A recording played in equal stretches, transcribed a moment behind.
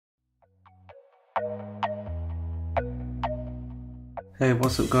Hey,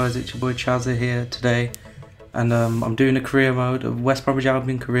 what's up guys, it's your boy Chazza here today, and I'm doing a career mode of West Bromwich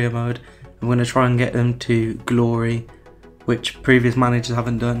Albion career mode. I'm going to try and get them to glory, which previous managers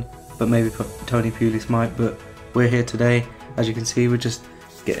haven't done, but maybe Tony Pulis might. But we're here today. As you can see, we're just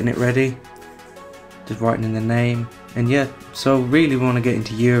getting it ready, just writing in the name, and yeah, so really we want to get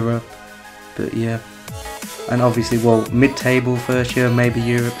into Europe, but yeah, and obviously, well, mid-table first year, maybe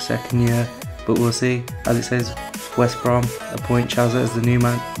Europe second year, but we'll see. As it says, West Brom appoint Chazza as the new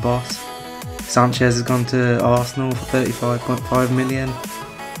boss. Sanchez has gone to Arsenal for 35.5 million,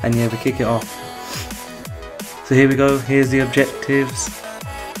 and yeah, we kick it off. So here we go, here's the objectives.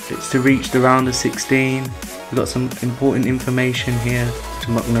 It's to reach the round of 16. We've got some important information here, which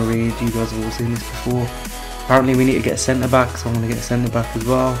I'm not going to read, you guys have all seen this before. Apparently we need to get a centre back, so I'm going to get a centre back as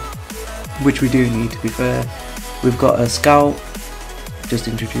well, which we do need, to be fair. We've got a scout, just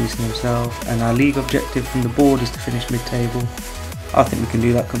introducing himself, and our league objective from the board is to finish mid-table. I think we can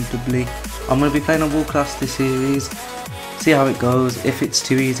do that comfortably. I'm going to be playing on World Class this series, see how it goes. If it's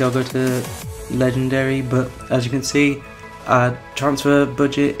too easy, I'll go to Legendary, but as you can see, our transfer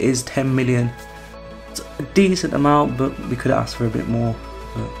budget is 10 million. It's a decent amount, but we could ask for a bit more,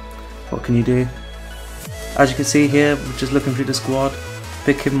 but what can you do? As you can see here, we're just looking through the squad,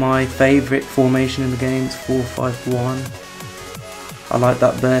 picking my favourite formation in the game. It's 4-5-1. I like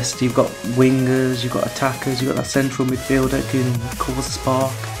that best. You've got wingers, you've got attackers, you've got that central midfielder that can cause a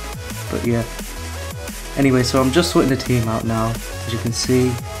spark. But yeah. Anyway, so I'm just sorting the team out now. As you can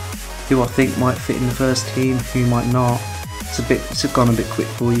see, who I think might fit in the first team, who might not. It's gone a bit quick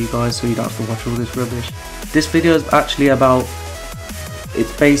for you guys, so you don't have to watch all this rubbish. This video is actually about,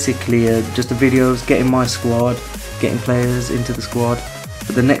 it's basically just a video of getting my squad, getting players into the squad.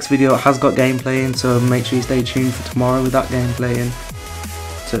 But the next video has got gameplay in, so make sure you stay tuned for tomorrow with that gameplay in.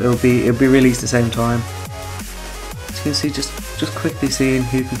 So it'll be released at the same time. As you can see, just quickly seeing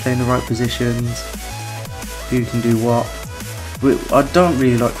who can play in the right positions, who can do what. I don't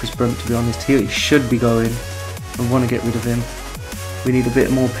really like Chris Brom, to be honest. He should be going. I want to get rid of him. We need a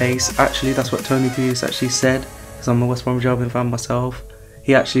bit more pace. Actually, that's what Tony Pulis actually said, because I'm a West Bromwich Albion fan myself.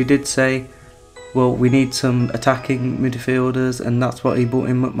 He actually did say, well, we need some attacking midfielders, and that's what he brought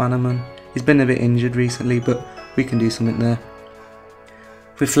in McManaman. He's been a bit injured recently, but we can do something there.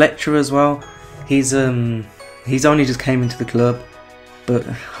 With Fletcher as well, he's only just came into the club, but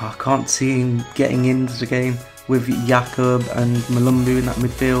I can't see him getting into the game with Jakob and Malumbu in that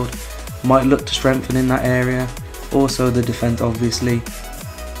midfield. Might look to strengthen in that area. Also the defence, obviously,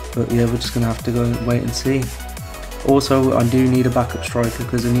 but yeah, we're just going to have to go and wait and see. Also, I do need a backup striker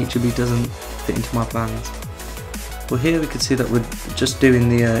because Anichebe doesn't fit into my plans. Well, here we can see that we're just doing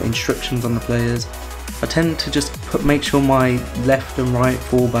the instructions on the players. I tend to just make sure my left and right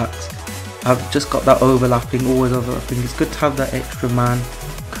fullbacks have just got that overlapping, always overlapping. It's good to have that extra man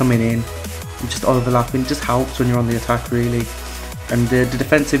coming in and just overlapping. It just helps when you're on the attack, really. And the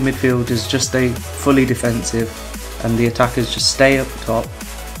defensive midfielders just stay fully defensive, and the attackers just stay up top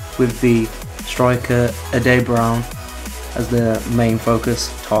with the striker Ade Brown as the main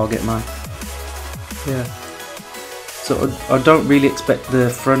focus target man. Yeah. So I don't really expect the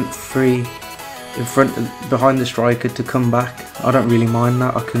front three behind the striker to come back. I don't really mind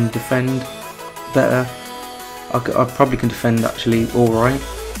that. I can defend better. I probably can defend actually alright.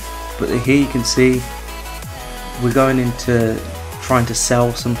 But here you can see we're going into trying to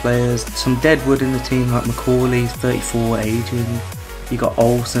sell some players. Some deadwood in the team, like Macaulay's 34 aging. You got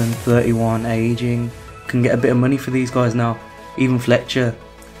Olsen 31 aging. Can get a bit of money for these guys now. Even Fletcher.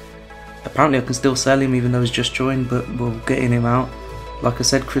 Apparently I can still sell him even though he's just joined, but we're getting him out. Like I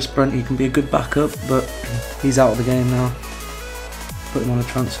said, Chris Brunt, he can be a good backup, but he's out of the game now. Put him on a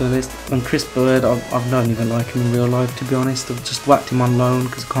transfer list. And Chris Bird, I don't even like him in real life, to be honest. I've just whacked him on loan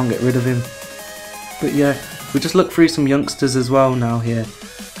because I can't get rid of him. But yeah, we just look through some youngsters as well now here,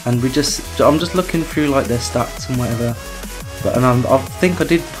 and I'm just looking through like their stats and whatever. But I think I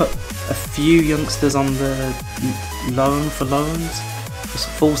did put a few youngsters on the loan for loans, for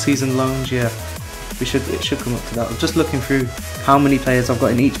full season loans. Yeah, it should come up to that. I'm just looking through how many players I've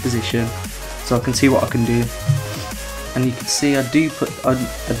got in each position, so I can see what I can do. And you can see I do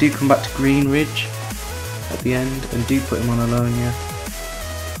come back to Greenridge at the end and do put him on a loan. Yeah.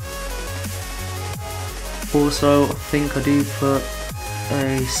 Also, I think I do put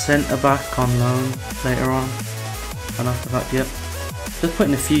a centre back on loan later on. And after that, yep. Just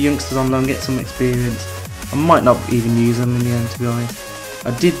putting a few youngsters on loan, get some experience. I might not even use them in the end, to be honest.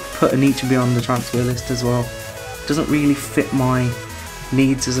 I did put Anichebe on the transfer list as well. Doesn't really fit my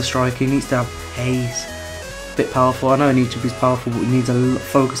needs as a striker. He needs to have pace. A bit powerful. I know Anichebe's powerful, but he needs a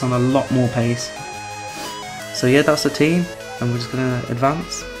focus on a lot more pace. So yeah, that's the team, and we're just gonna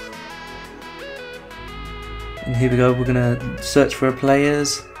advance. And here we go, we're gonna search for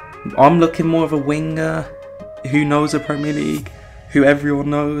players. I'm looking more of a winger. Who knows the Premier League? Who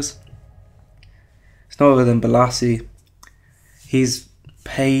everyone knows. It's no other than Balassi. He's got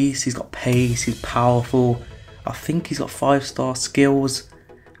pace, he's powerful. I think he's got 5-star skills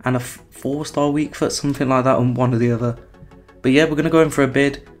and a 4-star weak foot, something like that, on one or the other. But yeah, we're going to go in for a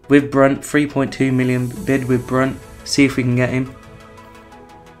bid with Brunt, 3.2 million bid with Brunt, see if we can get him.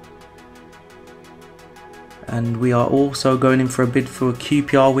 And we are also going in for a bid for a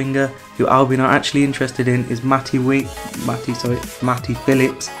QPR winger, who Albion are actually interested in, is Matty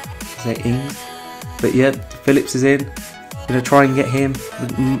Phillips. Is it Ings? But yeah, Phillips is in. Gonna try and get him.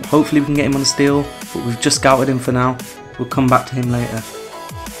 Hopefully we can get him on a steal, but we've just scouted him for now. We'll come back to him later.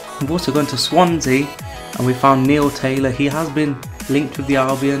 We've also gone to Swansea and we found Neil Taylor. He has been linked with the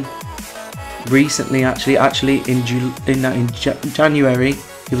Albion recently, actually in January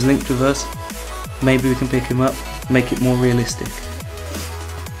he was linked with us. Maybe we can pick him up, make it more realistic.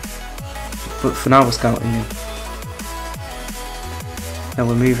 But for now we're scouting him. Now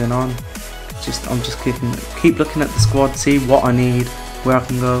we're moving on. I'm just keep looking at the squad, see what I need, where I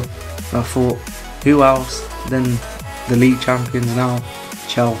can go. And I thought, who else than the league champions now,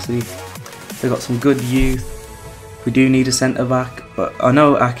 Chelsea. They've got some good youth. We do need a centre back, but I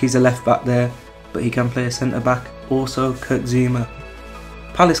know Aki's a left back there, but he can play a centre back. Also, Kurt Zuma.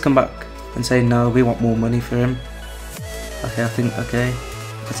 Palace come back and say no, we want more money for him. Okay, I think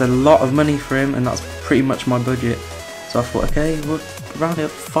that's a lot of money for him, and that's pretty much my budget. So I thought, okay, we'll round it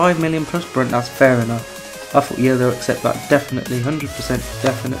up, 5 million plus Brunt, that's fair enough. I thought, yeah, they'll accept that, definitely, 100%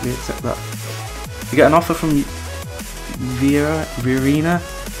 definitely accept that. We get an offer from Verena,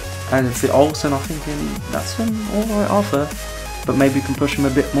 and for Olsen, I'm thinking, that's an alright offer, but maybe we can push him a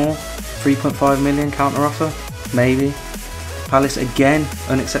bit more, 3.5 million counter offer, maybe. Palace again,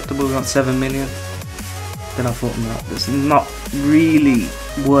 unacceptable, we want 7 million. Then I thought, no, it's not really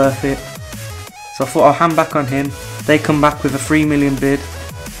worth it. So I thought I'll hand back on him. They come back with a 3 million bid.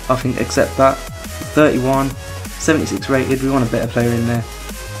 I think accept that. 31, 76 rated. We want a better player in there.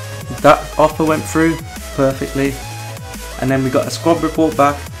 That offer went through perfectly. And then we got a squad report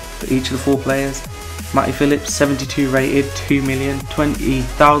back for each of the 4 players. Matty Phillips, 72 rated, 2 million,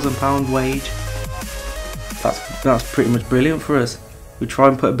 £20,000 wage. That's pretty much brilliant for us. We try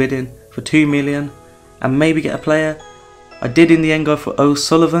and put a bid in for 2 million and maybe get a player. I did in the end go for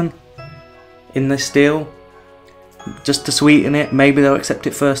O'Sullivan in this deal, just to sweeten it. Maybe they'll accept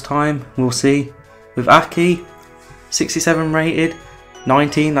it first time, we'll see. With Aki, 67 rated,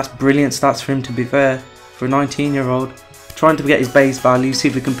 19, that's brilliant stats for him, to be fair, for a 19-year-old. Trying to get his base value, see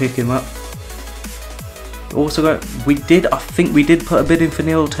if we can pick him up. Also, I think we did put a bid in for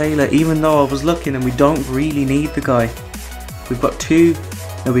Neil Taylor, even though I was looking and we don't really need the guy. We've got 3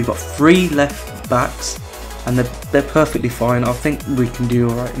 left backs, and they're perfectly fine. I think we can do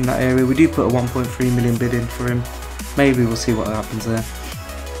alright in that area. We do put a 1.3 million bid in for him. Maybe we'll see what happens there.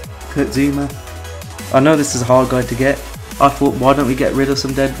 Kurt Zuma. I know this is a hard guy to get. I thought, why don't we get rid of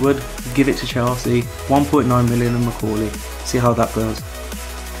some deadwood, give it to Chelsea, 1.9 million and Macaulay, see how that goes.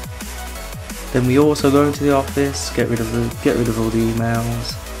 Then we also go into the office, get rid of all the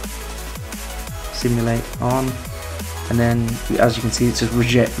emails, simulate on, and then as you can see, it's just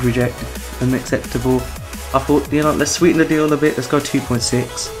reject, unacceptable. I thought, you know, let's sweeten the deal a bit. Let's go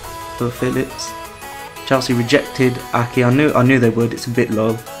 2.6 for Phillips. Chelsea rejected Aki. I knew they would. It's a bit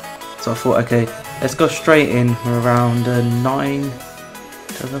low, so I thought, okay, let's go straight in for around 9.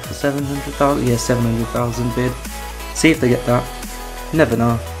 For 700,000. Yeah, 700,000 bid. See if they get that. Never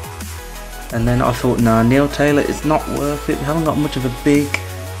know. And then I thought, nah, Neil Taylor, it's not worth it. We haven't got much of a big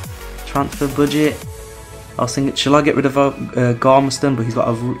transfer budget. I was thinking, shall I get rid of Garmiston? But he's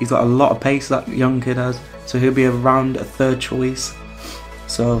got a lot of pace, that young kid has, so he'll be around a 3rd choice.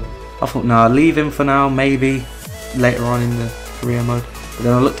 So I thought, nah, leave him for now. Maybe later on in the career mode. But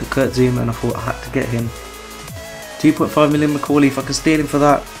then I looked at Kurt Zuma and I thought I had to get him. 2.5 million Macaulay. If I can steal him for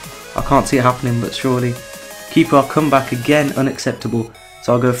that, I can't see it happening. But surely, keeper, I'll come back again, unacceptable.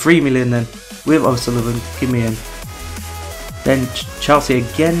 So I'll go 3 million then with O'Sullivan. Give me him. Then Chelsea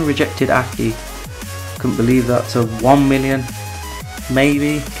again rejected Aki. Couldn't believe that. So 1 million,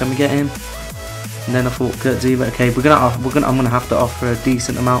 maybe. Can we get him? And then I thought, Kurt Zuma. Okay, I'm gonna have to offer a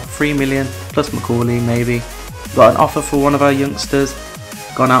decent amount. 3 million plus Macaulay, maybe. Got an offer for one of our youngsters.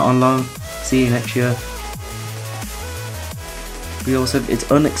 Gone out on loan. See you next year. We also,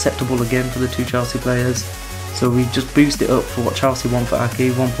 it's unacceptable again for the 2 Chelsea players. So we just boost it up for what Chelsea want for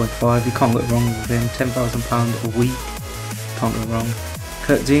Aki, 1.5. You can't go wrong with him. £10,000 a week. Can't go wrong.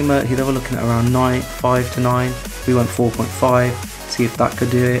 Kurt Zuma, they were looking at around 5 to 9. We went 4.5, see if that could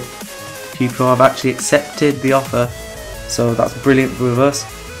do it. A few people have actually accepted the offer, so that's brilliant with us.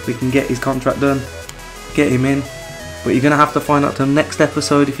 We can get his contract done, get him in, but you're going to have to find out till next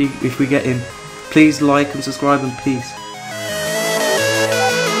episode if we get him. Please like and subscribe, and peace.